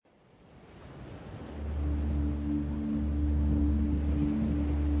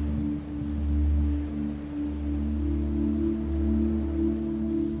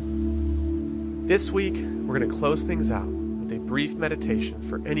This week, we're going to close things out with a brief meditation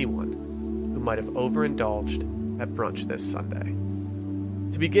for anyone who might have overindulged at brunch this Sunday.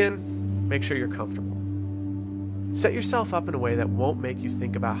 To begin, make sure you're comfortable. Set yourself up in a way that won't make you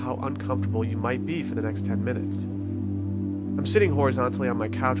think about how uncomfortable you might be for the next 10 minutes. I'm sitting horizontally on my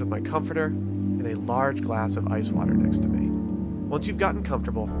couch with my comforter and a large glass of ice water next to me. Once you've gotten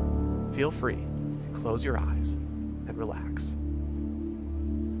comfortable, feel free to close your eyes and relax.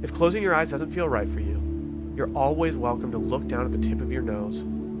 If closing your eyes doesn't feel right for you, you're always welcome to look down at the tip of your nose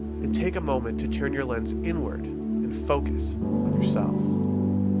and take a moment to turn your lens inward and focus on yourself.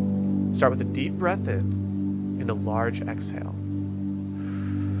 Start with a deep breath in and a large exhale.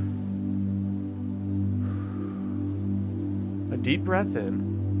 A deep breath in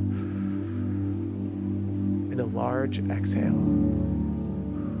and a large exhale.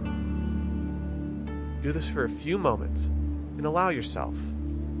 Do this for a few moments and allow yourself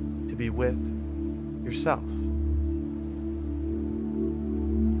to be with yourself.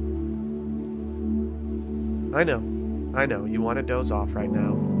 I know, you want to doze off right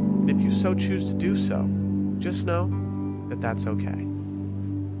now, and if you so choose to do so, just know that that's okay.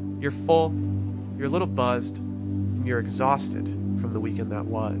 You're full, you're a little buzzed, and you're exhausted from the weekend that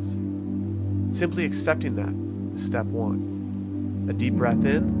was. Simply accepting that is step one. A deep breath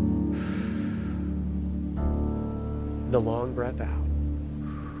in, and a long breath out.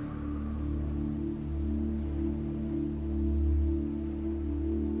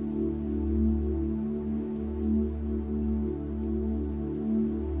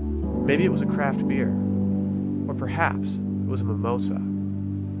 Maybe it was a craft beer, or perhaps it was a mimosa.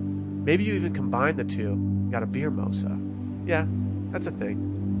 Maybe you even combined the two and got a beer mosa. Yeah, that's a thing.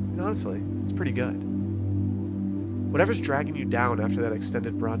 And honestly, it's pretty good. Whatever's dragging you down after that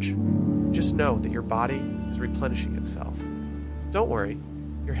extended brunch, just know that your body is replenishing itself. Don't worry,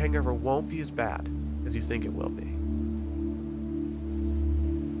 your hangover won't be as bad as you think it will be.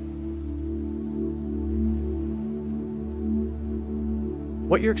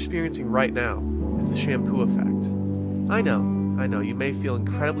 What you're experiencing right now is the shampoo effect. I know, you may feel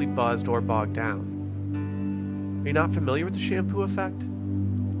incredibly buzzed or bogged down. Are you not familiar with the shampoo effect?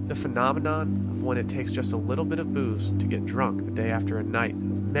 The phenomenon of when it takes just a little bit of booze to get drunk the day after a night of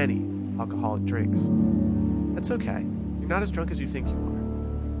many alcoholic drinks. That's okay, you're not as drunk as you think you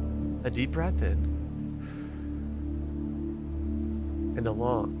are. A deep breath in, and a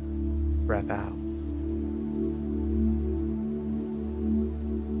long breath out.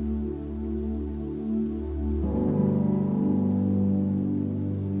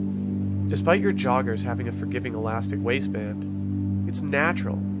 Despite your joggers having a forgiving elastic waistband, it's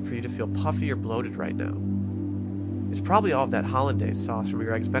natural for you to feel puffy or bloated right now. It's probably all of that hollandaise sauce from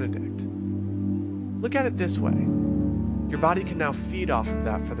your Eggs Benedict. Look at it this way. Your body can now feed off of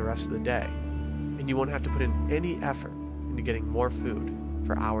that for the rest of the day, and you won't have to put in any effort into getting more food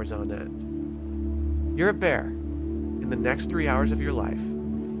for hours on end. You're a bear, and the next 3 hours of your life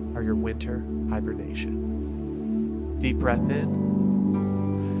are your winter hibernation. Deep breath in.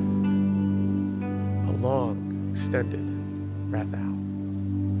 Long, extended breath out.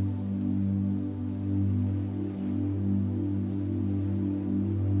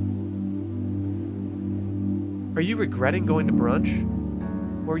 Are you regretting going to brunch?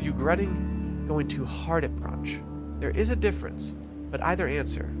 Or are you regretting going too hard at brunch? There is a difference, but either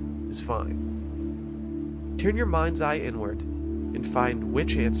answer is fine. Turn your mind's eye inward and find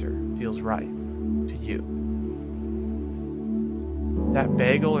which answer feels right to you. That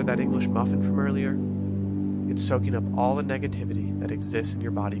bagel or that English muffin from earlier? It's soaking up all the negativity that exists in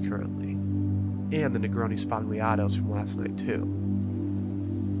your body currently, and the Negroni Spagliatos from last night too.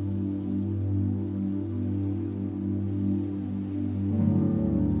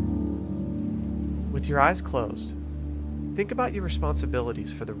 With your eyes closed, think about your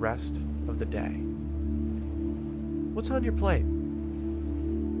responsibilities for the rest of the day. What's on your plate?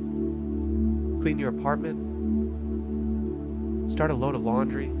 Clean your apartment? Start a load of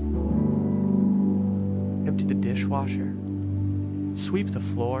laundry? Empty the dishwasher? Sweep the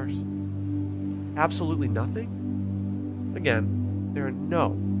floors? Absolutely nothing? Again, there are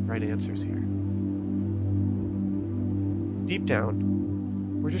no right answers here. Deep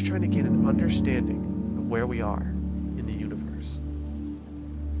down, we're just trying to gain an understanding of where we are in the universe.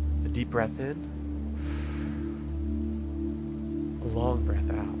 A deep breath in, a long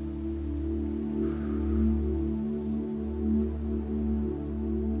breath out.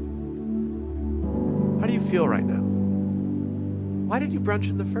 How do you feel right now? Why did you brunch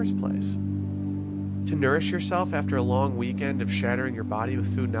in the first place? To nourish yourself after a long weekend of shattering your body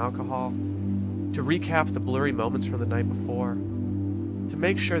with food and alcohol? To recap the blurry moments from the night before? to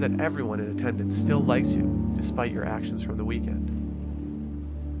make sure that everyone in attendance still likes you despite your actions from the weekend.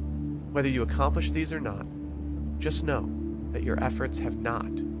 Whether you accomplish these or not, just know that your efforts have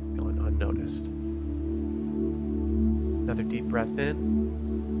not gone unnoticed. Another deep breath in,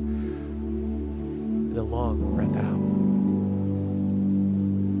 and a long breath out.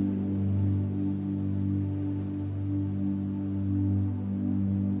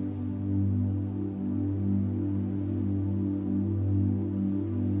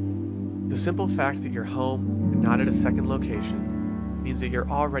 The simple fact that you're home and not at a second location means that you're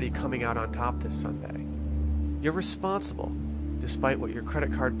already coming out on top this Sunday. You're responsible, despite what your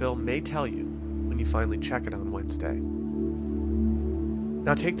credit card bill may tell you when you finally check it on Wednesday.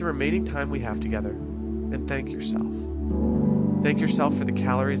 Now take the remaining time we have together and thank yourself. Thank yourself for the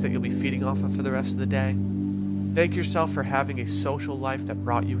calories that you'll be feeding off of for the rest of the day. Thank yourself for having a social life that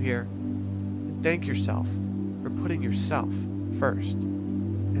brought you here. And thank yourself for putting yourself first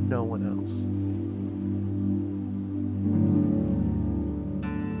and no one else.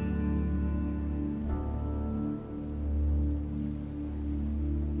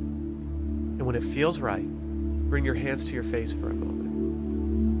 And when it feels right, bring your hands to your face for a moment.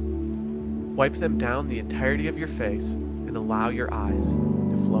 Wipe them down the entirety of your face and allow your eyes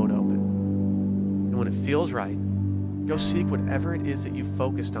to float open. And when it feels right, go seek whatever it is that you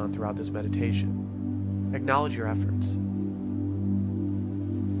focused on throughout this meditation. Acknowledge your efforts.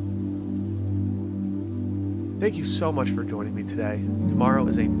 Thank you so much for joining me today. Tomorrow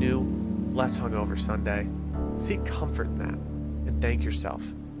is a new, less hungover Sunday. Seek comfort in that and thank yourself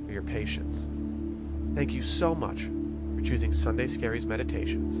for your patience. Thank you so much for choosing Sunday Scaries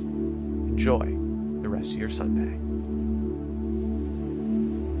Meditations. Enjoy the rest of your Sunday.